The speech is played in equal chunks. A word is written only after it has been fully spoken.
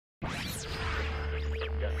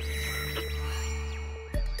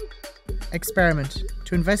Experiment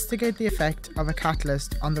to investigate the effect of a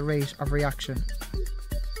catalyst on the rate of reaction.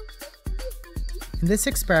 In this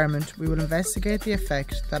experiment, we will investigate the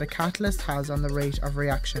effect that a catalyst has on the rate of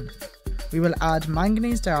reaction. We will add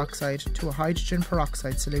manganese dioxide to a hydrogen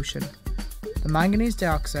peroxide solution. The manganese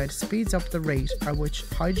dioxide speeds up the rate at which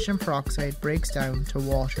hydrogen peroxide breaks down to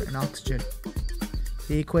water and oxygen.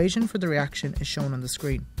 The equation for the reaction is shown on the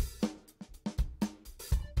screen.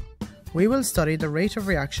 We will study the rate of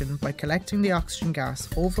reaction by collecting the oxygen gas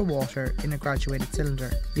over water in a graduated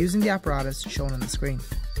cylinder using the apparatus shown on the screen.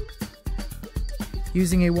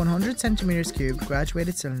 Using a 100 cm3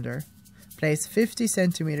 graduated cylinder, place 50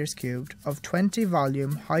 cm3 of 20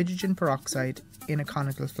 volume hydrogen peroxide in a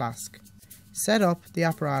conical flask. Set up the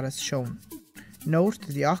apparatus shown. Note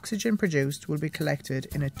that the oxygen produced will be collected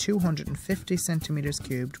in a 250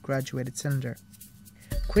 cm3 graduated cylinder.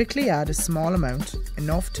 Quickly add a small amount,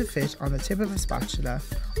 enough to fit on the tip of a spatula,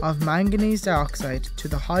 of manganese dioxide to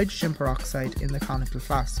the hydrogen peroxide in the conical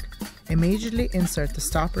flask. Immediately insert the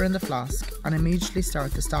stopper in the flask and immediately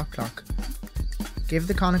start the stop clock. Give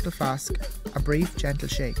the conical flask a brief gentle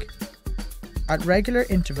shake. At regular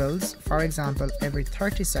intervals, for example every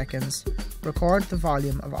 30 seconds, record the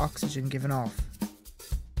volume of oxygen given off.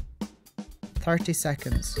 30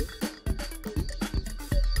 seconds.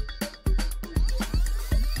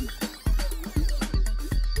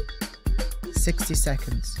 60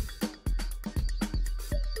 seconds.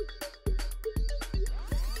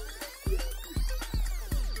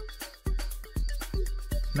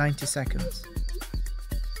 90 seconds.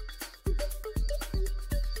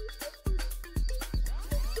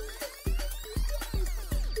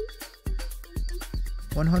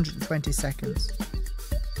 120 seconds.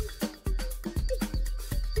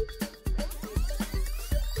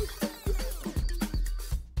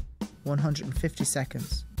 150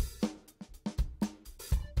 seconds.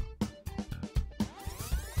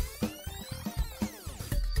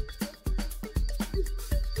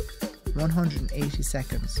 180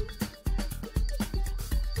 seconds.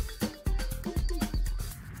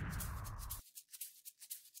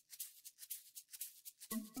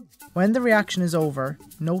 When the reaction is over,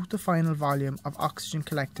 note the final volume of oxygen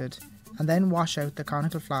collected and then wash out the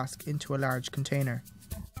conical flask into a large container.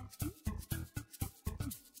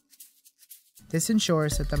 This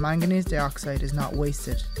ensures that the manganese dioxide is not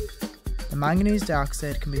wasted. The manganese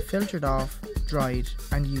dioxide can be filtered off, dried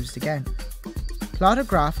and used again. Plot a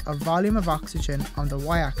graph of volume of oxygen on the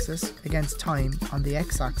y-axis against time on the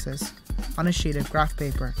x-axis on a sheet of graph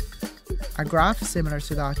paper. A graph similar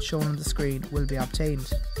to that shown on the screen will be obtained.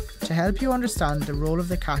 To help you understand the role of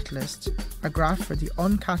the catalyst, a graph for the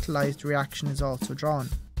uncatalyzed reaction is also drawn.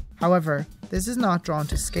 However, this is not drawn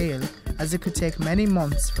to scale, as it could take many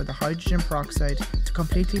months for the hydrogen peroxide to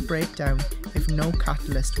completely break down if no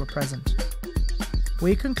catalyst were present.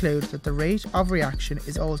 We conclude that the rate of reaction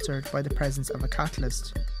is altered by the presence of a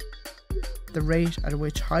catalyst. The rate at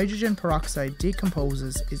which hydrogen peroxide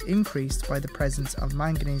decomposes is increased by the presence of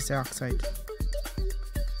manganese dioxide.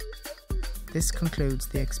 This concludes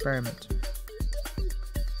the experiment.